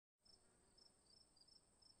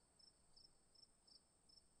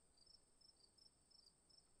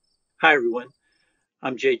Hi, everyone.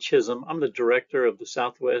 I'm Jay Chism. I'm the director of the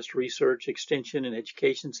Southwest Research Extension and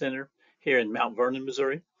Education Center here in Mount Vernon,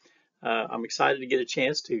 Missouri. I'm excited to get a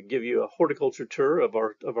chance to give you a horticulture tour of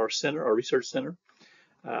our center, our research center.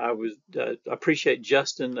 I appreciate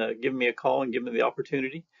Justin giving me a call and giving me the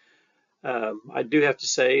opportunity. I do have to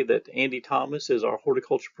say that Andy Thomas is our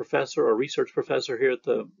horticulture professor, our research professor here at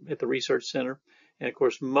the research center. And of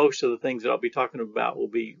course, most of the things that I'll be talking about will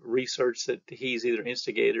be research that he's either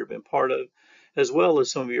instigated or been part of, as well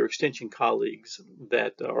as some of your extension colleagues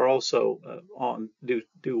that are also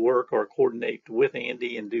do work or coordinate with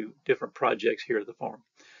Andy and do different projects here at the farm.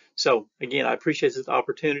 So again, I appreciate this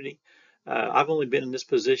opportunity. I've only been in this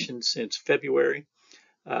position since February.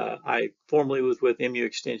 I formerly was with MU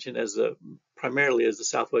Extension primarily as the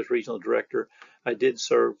Southwest Regional Director. I did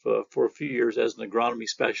serve for a few years as an agronomy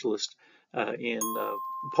specialist in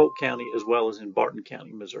Polk County as well as in Barton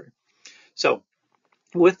County, Missouri. So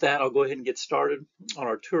with that, I'll go ahead and get started on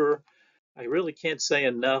our tour. I really can't say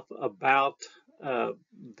enough about uh,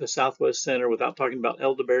 the Southwest Center without talking about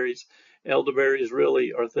elderberries. Elderberries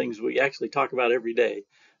really are things we actually talk about every day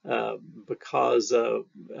uh, because the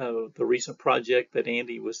recent project that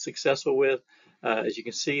Andy was successful with. As you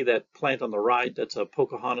can see, that plant on the right, that's a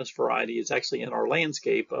Pocahontas variety. It's actually in our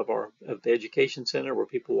landscape of the education center where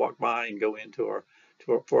people walk by and go into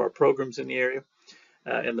for our programs in the area.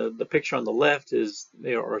 And the picture on the left is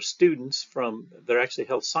there are students they're actually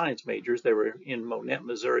health science majors. They were in Monette,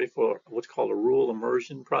 Missouri for what's called a rural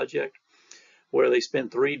immersion project, where they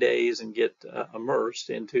spend 3 days and get immersed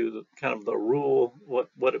into kind of the rural,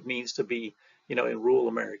 what it means to be, in rural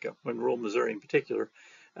America, in rural Missouri in particular.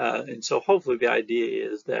 And so hopefully the idea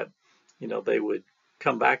is that, they would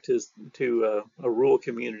come back to a rural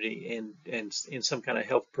community and in some kind of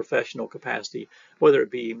health professional capacity, whether it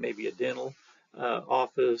be maybe a dental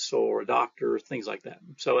office or a doctor, things like that.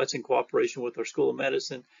 So that's in cooperation with our School of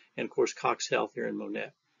Medicine and, of course, Cox Health here in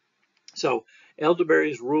Monette. So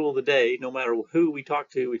elderberries rule the day. No matter who we talk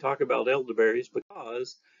to, we talk about elderberries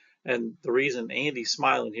and the reason Andy's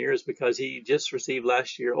smiling here is because he just received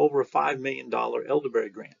last year over a $5 million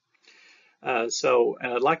elderberry grant. And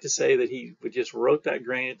I'd like to say that he just wrote that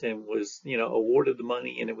grant and was, awarded the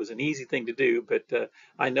money, and it was an easy thing to do. But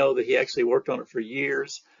I know that he actually worked on it for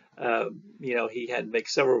years. He had to make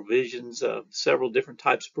several revisions, several different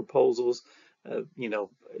types of proposals.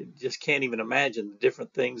 Just can't even imagine the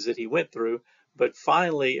different things that he went through. But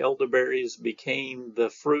finally, elderberries became the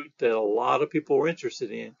fruit that a lot of people were interested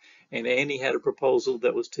in. And Andy had a proposal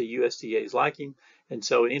that was to USDA's liking. And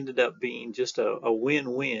so it ended up being just a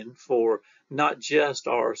win-win for not just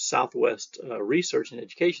our Southwest Research and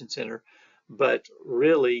Education Center, but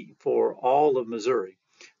really for all of Missouri.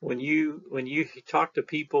 When you talk to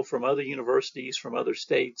people from other universities, from other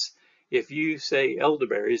states, if you say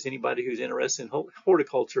elderberries, anybody who's interested in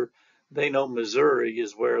horticulture, they know Missouri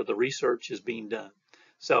is where the research is being done.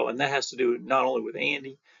 So, and that has to do not only with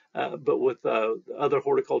Andy, but with other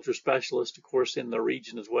horticulture specialists, of course, in the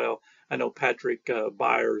region as well. I know Patrick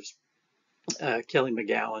Byers, Kelly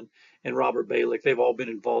McGowan, and Robert Balick. They've all been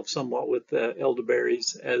involved somewhat with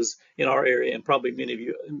elderberries as in our area, and probably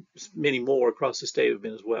many more across the state have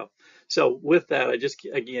been as well. So with that, I just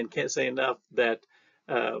again can't say enough about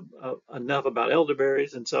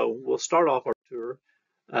elderberries, and so we'll start off our tour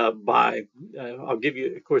by I'll give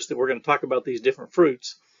you, of course, that we're going to talk about these different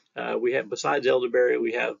fruits. We have besides elderberry,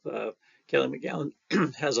 we have Kelly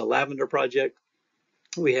McGowan has a lavender project.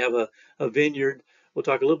 We have a vineyard. We'll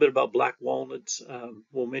talk a little bit about black walnuts.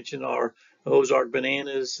 We'll mention our Ozark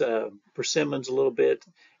bananas, persimmons a little bit,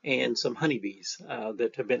 and some honeybees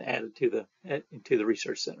that have been added to the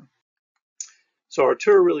research center. So our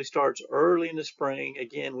tour really starts early in the spring,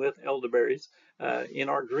 again with elderberries. In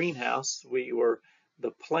our greenhouse,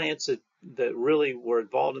 the plants that really were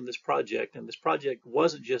involved in this project, and this project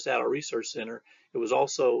wasn't just at our research center, it was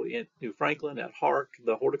also in New Franklin at HARC,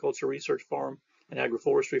 the Horticulture Research Farm and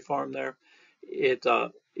Agroforestry Farm there. It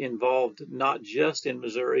involved not just in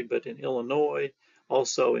Missouri, but in Illinois,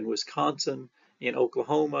 also in Wisconsin, in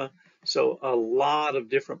Oklahoma. So a lot of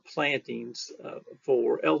different plantings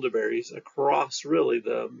for elderberries across really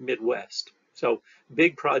the Midwest. So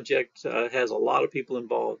big project, has a lot of people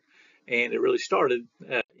involved, and it really started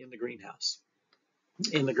in the greenhouse.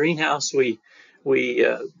 In the greenhouse, the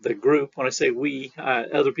group, when I say we,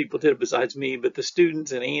 other people did it besides me, but the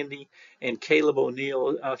students and Andy and Caleb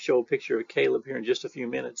O'Neill, I'll show a picture of Caleb here in just a few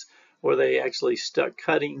minutes, where they actually stuck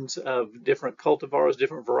cuttings of different cultivars,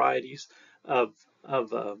 different varieties of,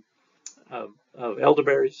 of, uh, of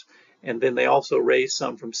elderberries, and then they also raised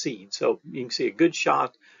some from seed. So you can see a good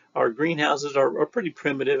shot Our greenhouses are pretty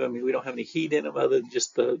primitive. I mean, we don't have any heat in them other than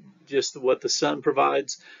just what the sun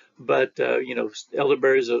provides. But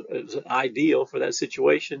elderberries is ideal for that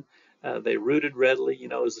situation. They rooted readily,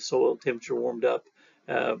 as the soil temperature warmed up,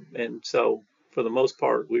 and so for the most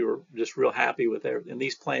part, we were just real happy with it. And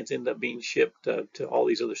these plants ended up being shipped to all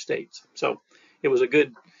these other states. So it was a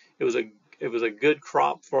good, it was a it was a good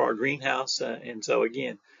crop for our greenhouse. And so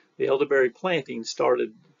again, the elderberry planting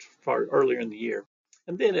started far earlier in the year,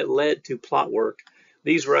 and then it led to plot work.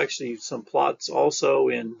 These were actually some plots also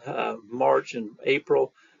in March and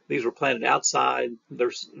April. These were planted outside.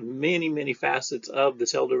 There's many facets of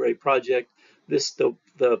this elderberry project.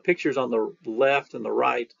 The pictures on the left and the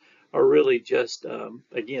right are really just,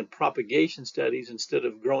 again, propagation studies. Instead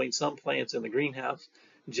of growing some plants in the greenhouse,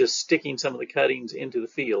 just sticking some of the cuttings into the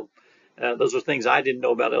field. Those are things I didn't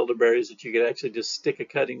know about elderberries, that you could actually just stick a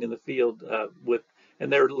cutting in the field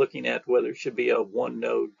and they're looking at whether it should be a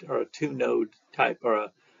 1-node or a 2-node type, or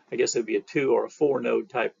I guess it would be a 2 or a 4-node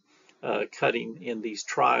type cutting in these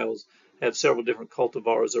trials. Have several different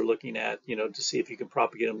cultivars they're looking at, to see if you can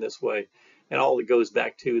propagate them this way. And all it goes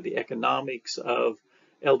back to the economics of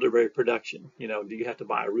elderberry production. Do you have to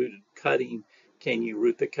buy a rooted cutting? Can you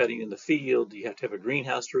root the cutting in the field? Do you have to have a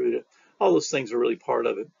greenhouse to root it? All those things are really part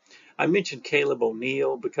of it. I mentioned Caleb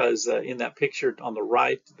O'Neill because in that picture on the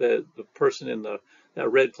right, the person in that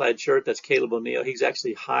red plaid shirt, that's Caleb O'Neill. He's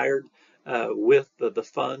actually hired with the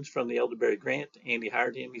funds from the elderberry grant. Andy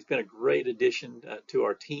hired him. He's been a great addition to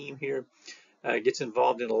our team here. Gets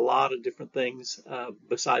involved in a lot of different things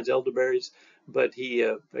besides elderberries, but he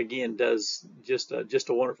again does just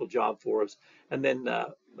a wonderful job for us. And then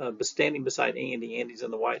standing beside Andy, Andy's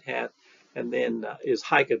in the white hat, and then is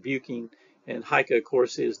Heike Buking. And Heike, of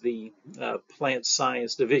course, is the plant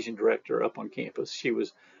science division director up on campus. She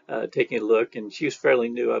was taking a look, and she was fairly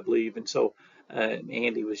new, I believe, and so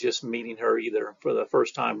Andy was just meeting her either for the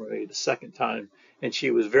first time or maybe the second time, and she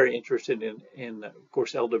was very interested in of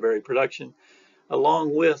course, elderberry production.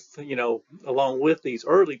 Along with these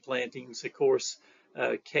early plantings, of course,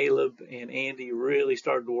 Caleb and Andy really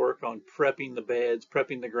started to work on prepping the beds,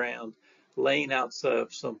 prepping the ground, laying out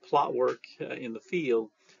some plot work in the field,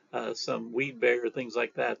 some weed barrier, things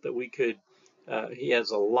like that we could. He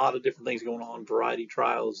has a lot of different things going on, variety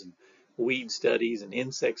trials and weed studies and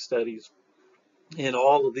insect studies. And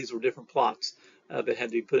all of these were different plots that had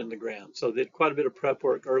to be put in the ground. So they did quite a bit of prep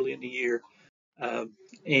work early in the year. And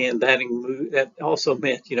that also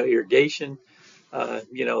meant, irrigation. A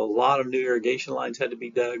lot of new irrigation lines had to be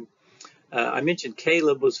dug. I mentioned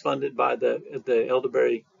Caleb was funded by the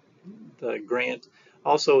elderberry grant.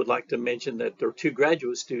 Also would like to mention that there are 2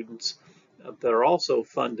 graduate students that are also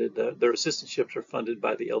funded. Their assistantships are funded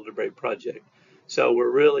by the elderberry project. So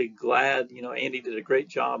we're really glad, Andy did a great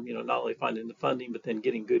job, not only finding the funding, but then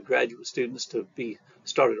getting good graduate students to be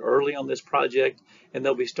started early on this project, and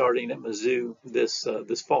they'll be starting at Mizzou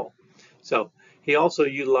this fall. So he also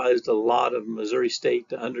utilized a lot of Missouri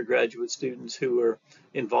State undergraduate students who are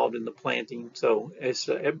involved in the planting. So it's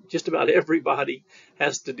just about everybody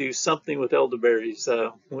has to do something with elderberries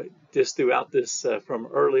just throughout this from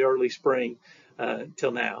early spring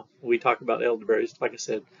till now. We talk about elderberries, like I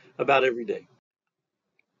said, about every day.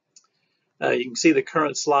 You can see the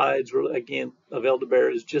current slides, again, of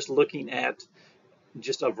elderberries, just looking at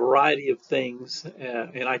just a variety of things,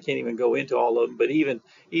 and I can't even go into all of them, but even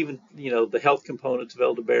the health components of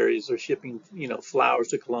elderberries. They're shipping, flowers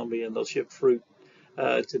to Columbia, and they'll ship fruit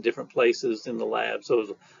to different places in the lab. So there's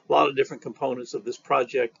a lot of different components of this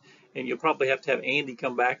project, and you'll probably have to have Andy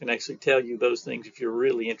come back and actually tell you those things if you're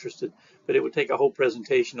really interested, but it would take a whole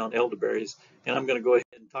presentation on elderberries, and I'm going to go ahead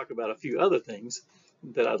and talk about a few other things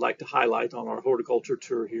that I'd like to highlight on our horticulture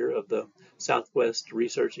tour here of the Southwest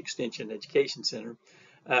Research Extension Education Center.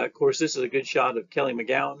 Of course, this is a good shot of Kelly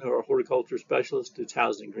McGowan, our horticulture specialist who's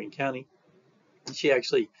housed in Greene County. She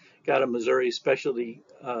actually got a Missouri Specialty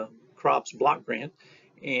Crops block grant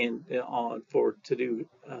and to do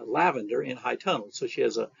lavender in high tunnel. So she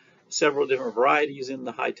has several different varieties in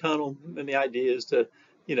the high tunnel, and the idea is to,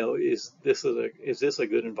 is this a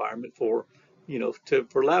good environment for,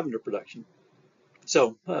 for lavender production?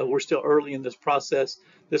 So we're still early in this process.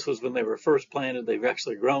 This was when they were first planted. They've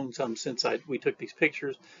actually grown some since we took these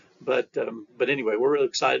pictures. But anyway, we're really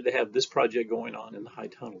excited to have this project going on in the high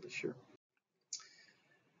tunnel this year.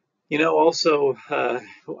 Also,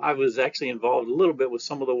 I was actually involved a little bit with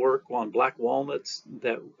some of the work on black walnuts.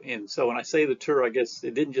 And so when I say the tour, I guess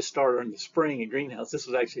it didn't just start in the spring in greenhouse. This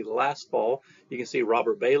was actually last fall. You can see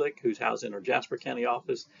Robert Balick, who's housed in our Jasper County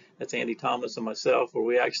office. That's Andy Thomas and myself, where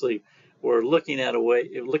we actually were looking at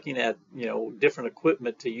different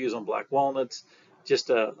equipment to use on black walnuts. just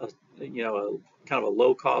a kind of a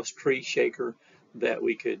low-cost tree shaker that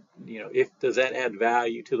we could, if does that add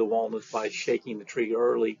value to the walnuts by shaking the tree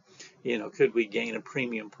early? Could we gain a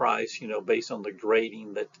premium price, based on the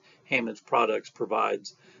grading that Hammond's Products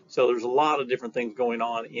provides? So there's a lot of different things going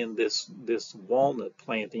on in this walnut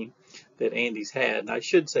planting that Andy's had. And I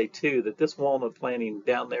should say too that this walnut planting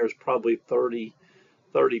down there is probably 30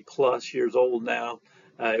 plus years old now.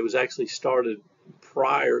 It was actually started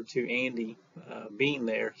prior to Andy being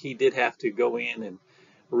there. He did have to go in and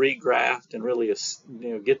regraft and really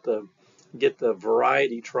get the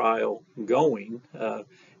variety trial going.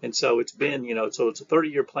 And so it's been, so it's a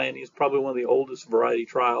 30-year planting. It's probably one of the oldest variety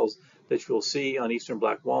trials that you'll see on Eastern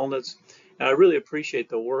Black Walnuts. And I really appreciate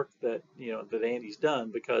the work that, that Andy's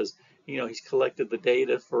done, because, he's collected the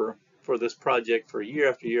data for this project for year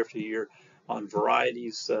after year after year on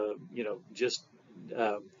varieties, just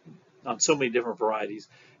on so many different varieties.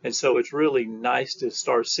 And so it's really nice to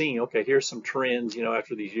start seeing, okay, here's some trends,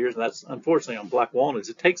 after these years. And that's unfortunately on black walnuts,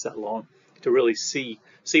 it takes that long to really see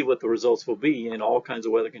what the results will be in all kinds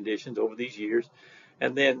of weather conditions over these years.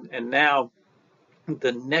 And now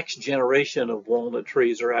the next generation of walnut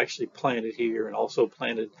trees are actually planted here and also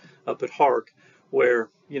planted up at Hark, where,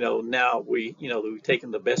 now we've taken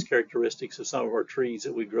the best characteristics of some of our trees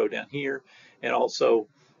that we grow down here and also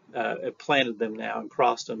planted them now and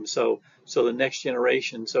crossed them. So the next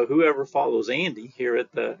generation, so whoever follows Andy here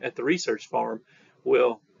at the research farm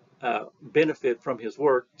will benefit from his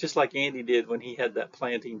work, just like Andy did when he had that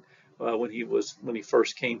planting when he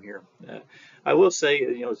first came here. I will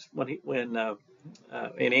say, when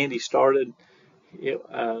Andy started,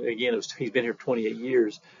 again, he's been here 28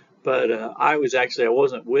 years. But I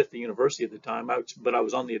wasn't with the university at the time, but I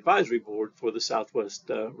was on the advisory board for the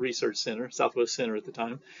Southwest Research Center, Southwest Center at the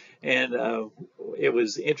time. And it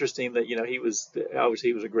was interesting that, obviously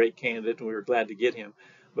he was a great candidate and we were glad to get him.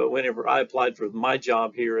 But whenever I applied for my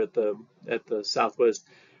job here at the Southwest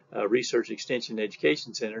Research Extension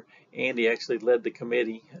Education Center, Andy actually led the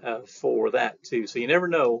committee for that too. So you never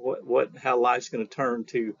know how life's going to turn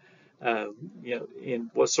to,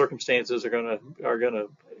 in what circumstances are gonna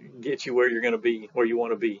get you where you're going to be, where you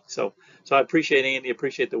want to be. So I appreciate Andy,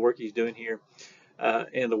 appreciate the work he's doing here,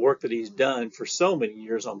 and the work that he's done for so many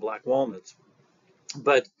years on black walnuts.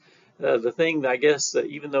 But the thing that I guess that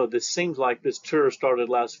even though this seems like this tour started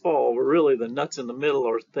last fall, but really the nuts in the middle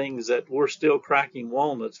are things that we're still cracking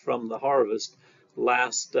walnuts from the harvest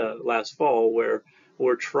last fall, where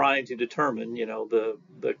we're trying to determine,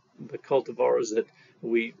 the cultivars that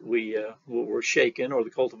we were shaken, or the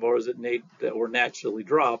cultivars that were naturally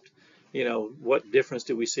dropped. What difference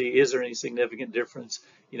do we see? Is there any significant difference,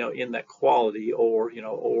 in that quality or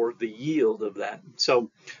the yield of that? So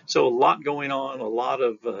a lot going on. A lot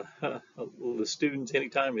of the students,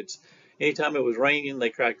 anytime it was raining, they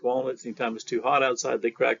cracked walnuts. Anytime it's too hot outside, they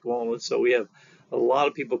cracked walnuts. So we have a lot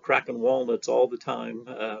of people cracking walnuts all the time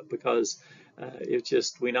because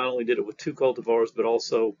we not only did it with 2 cultivars, but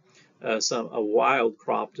also a wild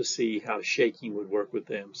crop to see how shaking would work with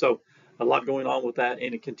them. So a lot going on with that,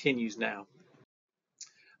 and it continues now.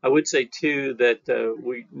 I would say too that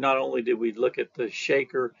we not only did we look at the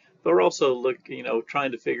shaker, but we're also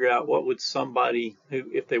trying to figure out what would somebody who,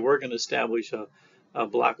 if they were going to establish a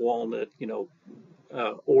black walnut,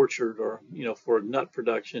 orchard, or for nut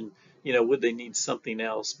production, would they need something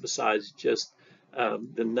else besides just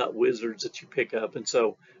the nut wizards that you pick up? And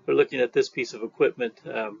so we're looking at this piece of equipment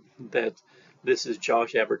that this is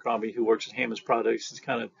Josh Abercrombie, who works at Hammond's Products.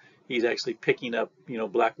 He's actually picking up,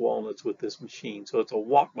 black walnuts with this machine. So it's a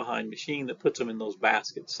walk-behind machine that puts them in those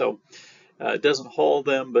baskets. So it doesn't haul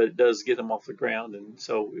them, but it does get them off the ground. And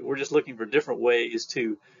so we're just looking for different ways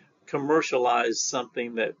to commercialize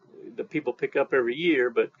something that people pick up every year,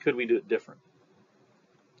 but could we do it different?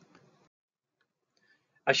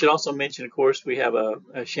 I should also mention, of course, we have a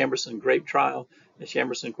Chambourcin grape trial. The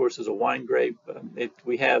Chambourcin, of course, is a wine grape. It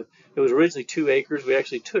was originally 2 acres. We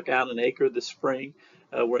actually took out 1 acre this spring.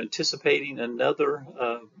 We're anticipating another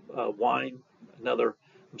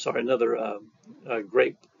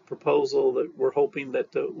grape proposal that we're hoping that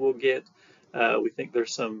we'll get. We think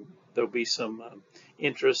there'll be some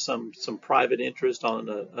interest, some private interest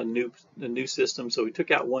on a new system. So we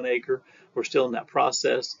took out 1 acre. We're still in that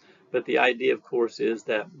process. But the idea, of course, is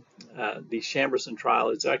that the Chambourcin trial,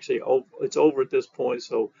 it's over at this point.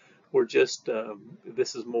 So we're just,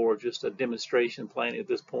 this is more just a demonstration planting at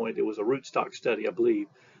this point. It was a rootstock study, I believe.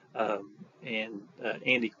 And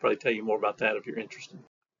Andy could probably tell you more about that if you're interested.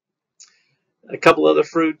 A couple other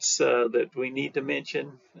fruits that we need to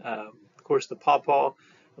mention. Of course, the pawpaw,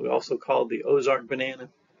 we also call the Ozark banana.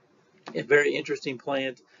 A very interesting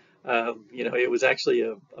plant. It was actually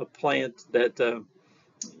a plant that a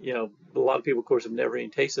lot of people, of course, have never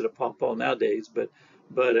even tasted a pawpaw nowadays, but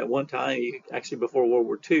at one time, actually before World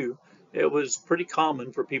War II, it was pretty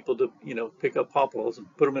common for people to, pick up pawpaws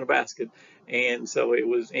and put them in a basket, and so it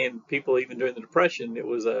was, and people even during the Depression, it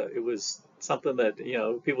was something that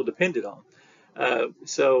people depended on.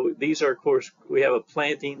 So these are, of course, we have a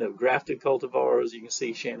planting of grafted cultivars. You can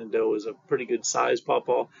see Shenandoah is a pretty good size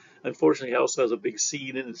pawpaw. Unfortunately, it also has a big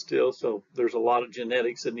seed in it still, so there's a lot of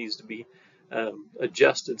genetics that needs to be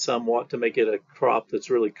adjusted somewhat to make it a crop that's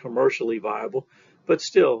really commercially viable. But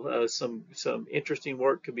still, some interesting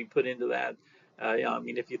work could be put into that. I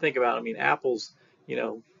mean, if you think about it, I mean, apples,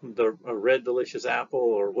 the a red delicious apple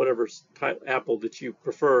or whatever type apple that you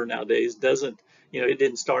prefer nowadays doesn't, it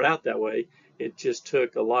didn't start out that way. It just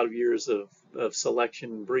took a lot of years of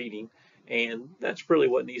selection and breeding, and that's really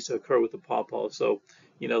what needs to occur with the pawpaw. So,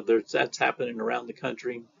 that's happening around the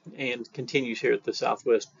country and continues here at the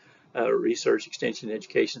Southwest Research Extension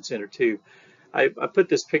Education Center too. I put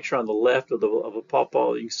this picture on the left of a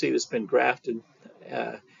pawpaw. You can see that's been grafted.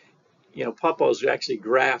 Uh, Pawpaws actually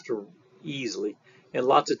graft easily, and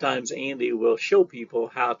lots of times Andy will show people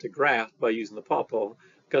how to graft by using the pawpaw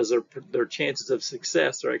because their chances of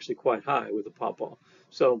success are actually quite high with the pawpaw.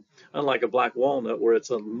 So unlike a black walnut where it's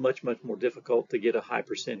a much more difficult to get a high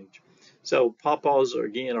percentage. So pawpaws are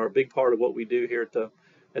again are a big part of what we do here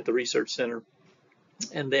at the research center.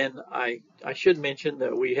 And then I should mention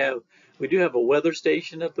that we do have a weather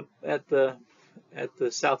station at the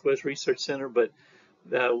Southwest Research Center, but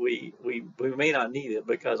we may not need it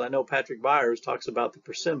because I know Patrick Byers talks about the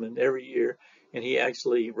persimmon every year, and he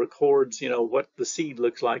actually records, what the seed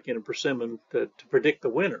looks like in a persimmon to predict the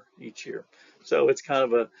winter each year. So it's kind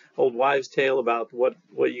of a old wives' tale about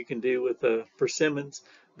what you can do with persimmons.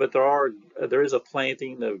 But there is a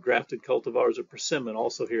planting of grafted cultivars of persimmon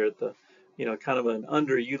also here at the, kind of an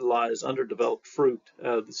underutilized, underdeveloped fruit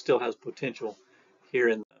that still has potential here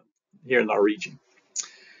in our region.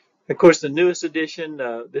 Of course, the newest edition,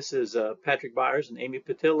 this is Patrick Byers and Amy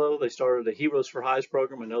Patillo. They started a Heroes for Highs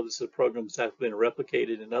program. I know this is a program that's been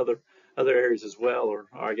replicated in other areas as well, or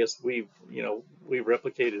I guess we've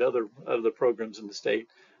replicated other programs in the state.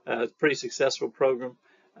 It's a pretty successful program.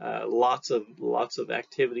 Lots of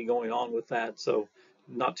activity going on with that. So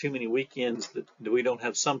not too many weekends that we don't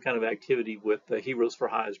have some kind of activity with the Heroes for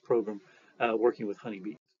Highs program working with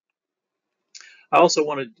honeybees. I also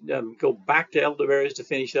want to go back to elderberries to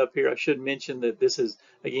finish up here. I should mention that this is,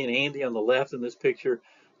 again, Andy on the left in this picture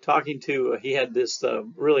talking to, he had this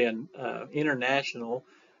really an international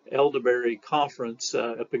elderberry conference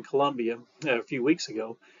up in Colombia a few weeks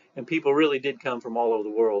ago, and people really did come from all over the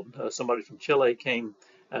world. Somebody from Chile came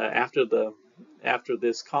after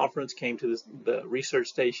this conference, came to the research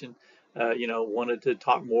station, wanted to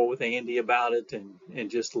talk more with Andy about it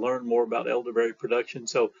and just learn more about elderberry production.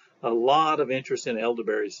 So a lot of interest in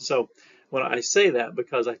elderberries. So when I say that,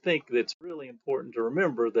 because I think that it's really important to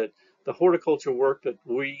remember that the horticulture work that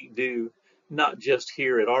we do, not just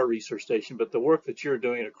here at our research station, but the work that you're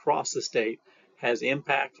doing across the state has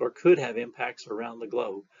impact or could have impacts around the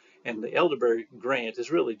globe. And the elderberry grant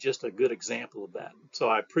is really just a good example of that. So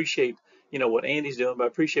I appreciate, what Andy's doing, but I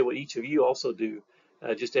appreciate what each of you also do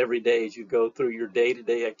just every day as you go through your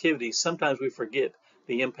day-to-day activities. Sometimes we forget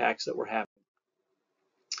the impacts that we're having.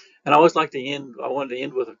 And I always like to I wanted to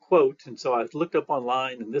end with a quote. And so I looked up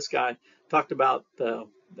online, and this guy talked about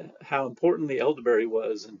how important the elderberry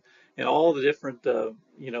was and all the different, the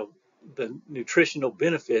nutritional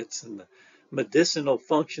benefits and the medicinal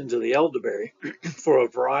functions of the elderberry for a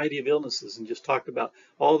variety of illnesses, and just talked about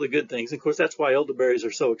all the good things. And of course, that's why elderberries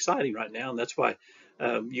are so exciting right now, and that's why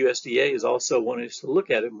USDA is also wanting us to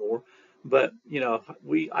look at it more. But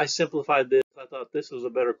I simplified this. I thought this was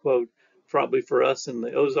a better quote probably for us in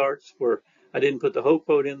the Ozarks, where I didn't put the whole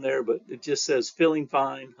quote in there, but it just says "feeling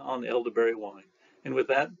fine on the elderberry wine." And with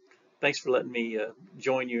that, thanks for letting me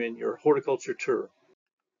join you in your horticulture tour.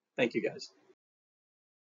 Thank you, guys.